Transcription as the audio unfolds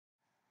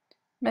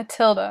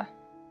Matilda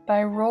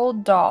by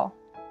Roald Dahl.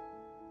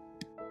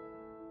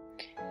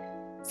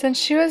 Since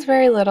she was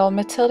very little,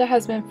 Matilda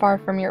has been far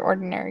from your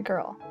ordinary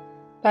girl.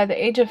 By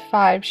the age of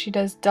 5, she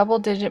does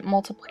double-digit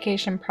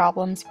multiplication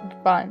problems for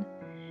fun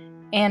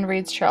and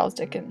reads Charles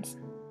Dickens.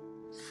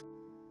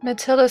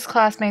 Matilda's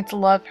classmates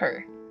love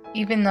her,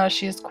 even though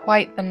she is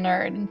quite the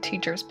nerd and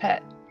teacher's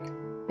pet.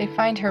 They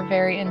find her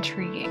very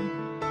intriguing.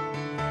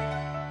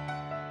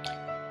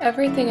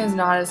 Everything is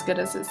not as good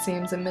as it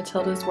seems in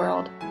Matilda's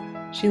world.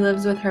 She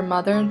lives with her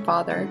mother and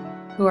father,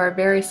 who are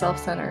very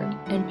self-centered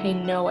and pay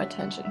no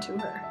attention to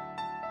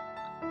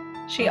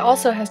her. She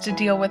also has to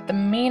deal with the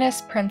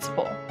meanest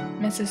principal,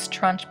 Mrs.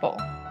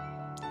 Trunchbull,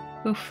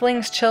 who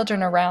flings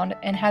children around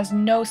and has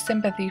no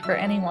sympathy for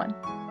anyone.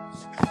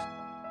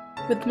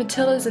 With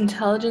Matilda's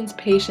intelligence,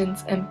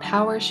 patience, and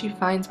power she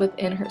finds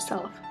within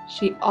herself,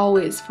 she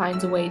always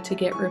finds a way to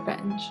get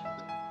revenge.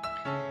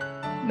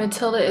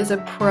 Matilda is a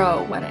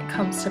pro when it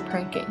comes to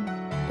pranking,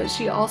 but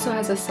she also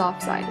has a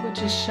soft side,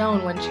 which is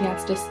shown when she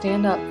has to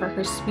stand up for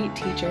her sweet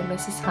teacher,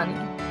 Mrs. Honey,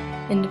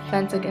 in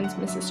defense against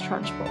Mrs.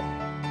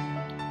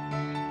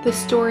 Trunchbull. The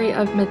story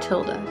of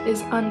Matilda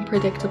is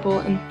unpredictable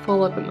and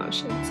full of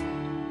emotions.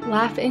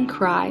 Laugh and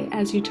cry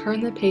as you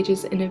turn the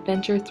pages and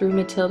adventure through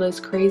Matilda's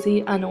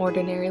crazy,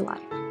 unordinary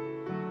life.